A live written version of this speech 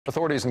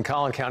Authorities in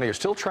Collin County are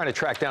still trying to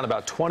track down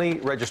about 20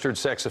 registered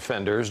sex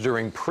offenders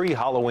during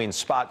pre-Halloween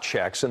spot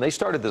checks, and they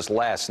started this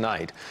last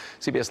night.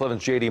 CBS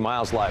 11's J.D.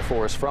 Miles live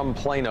for us from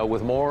Plano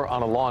with more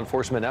on a law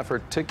enforcement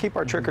effort to keep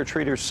our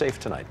trick-or-treaters safe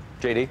tonight.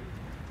 J.D.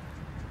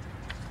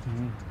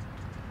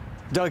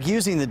 Doug,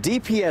 using the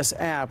DPS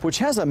app, which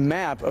has a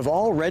map of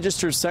all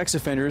registered sex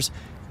offenders,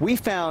 we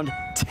found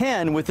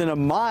 10 within a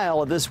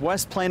mile of this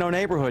West Plano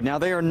neighborhood. Now,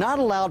 they are not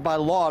allowed by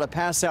law to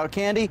pass out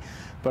candy,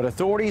 but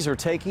authorities are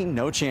taking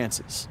no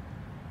chances.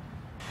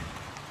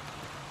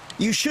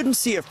 You shouldn't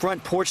see a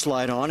front porch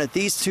light on at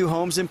these two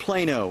homes in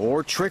Plano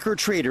or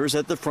trick-or-treaters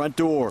at the front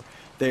door.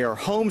 They are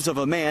homes of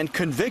a man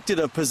convicted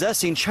of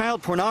possessing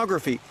child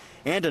pornography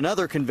and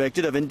another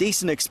convicted of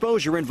indecent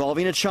exposure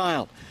involving a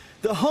child.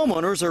 The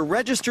homeowners are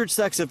registered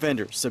sex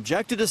offenders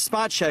subjected to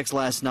spot checks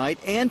last night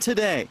and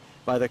today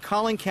by the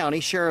Collin County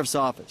Sheriff's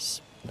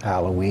Office.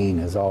 Halloween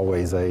is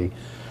always a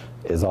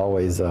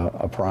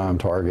prime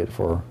target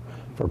for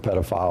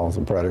pedophiles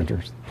and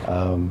predators.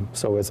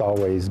 So it's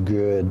always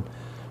good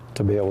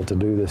to be able to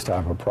do this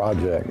type of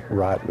project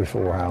right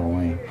before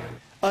Halloween.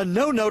 A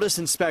no-notice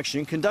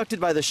inspection conducted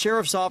by the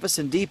Sheriff's Office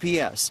and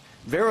DPS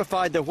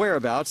verified the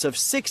whereabouts of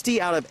 60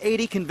 out of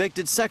 80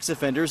 convicted sex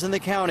offenders in the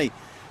county.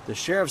 The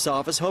Sheriff's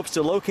Office hopes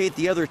to locate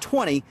the other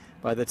 20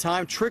 by the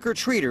time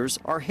trick-or-treaters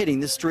are hitting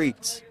the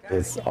streets.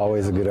 It's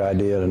always a good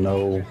idea to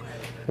know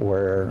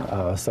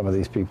where some of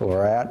these people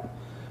are at.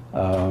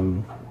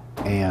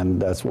 And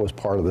that's what's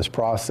part of this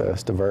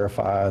process, to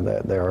verify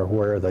that they're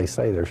where they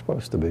say they're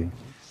supposed to be.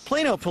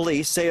 Plano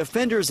police say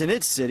offenders in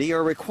its city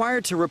are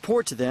required to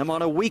report to them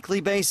on a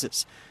weekly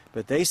basis,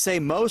 but they say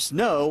most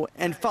know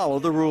and follow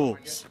the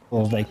rules.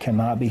 Well, they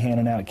cannot be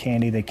handing out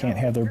candy. They can't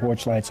have their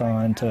porch lights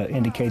on to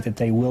indicate that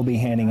they will be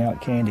handing out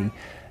candy.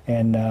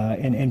 And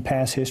in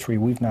past history,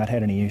 we've not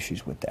had any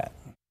issues with that.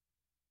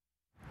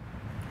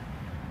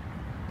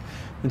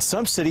 And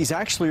some cities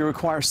actually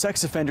require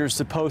sex offenders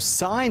to post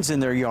signs in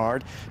their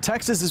yard.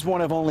 Texas is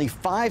one of only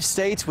 5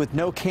 states with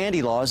no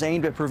candy laws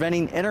aimed at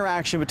preventing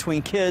interaction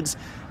between kids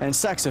and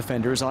sex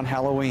offenders on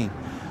Halloween.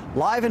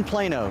 Live in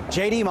Plano,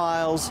 J.D.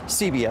 Miles,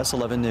 CBS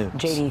 11 News.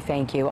 J.D., thank you.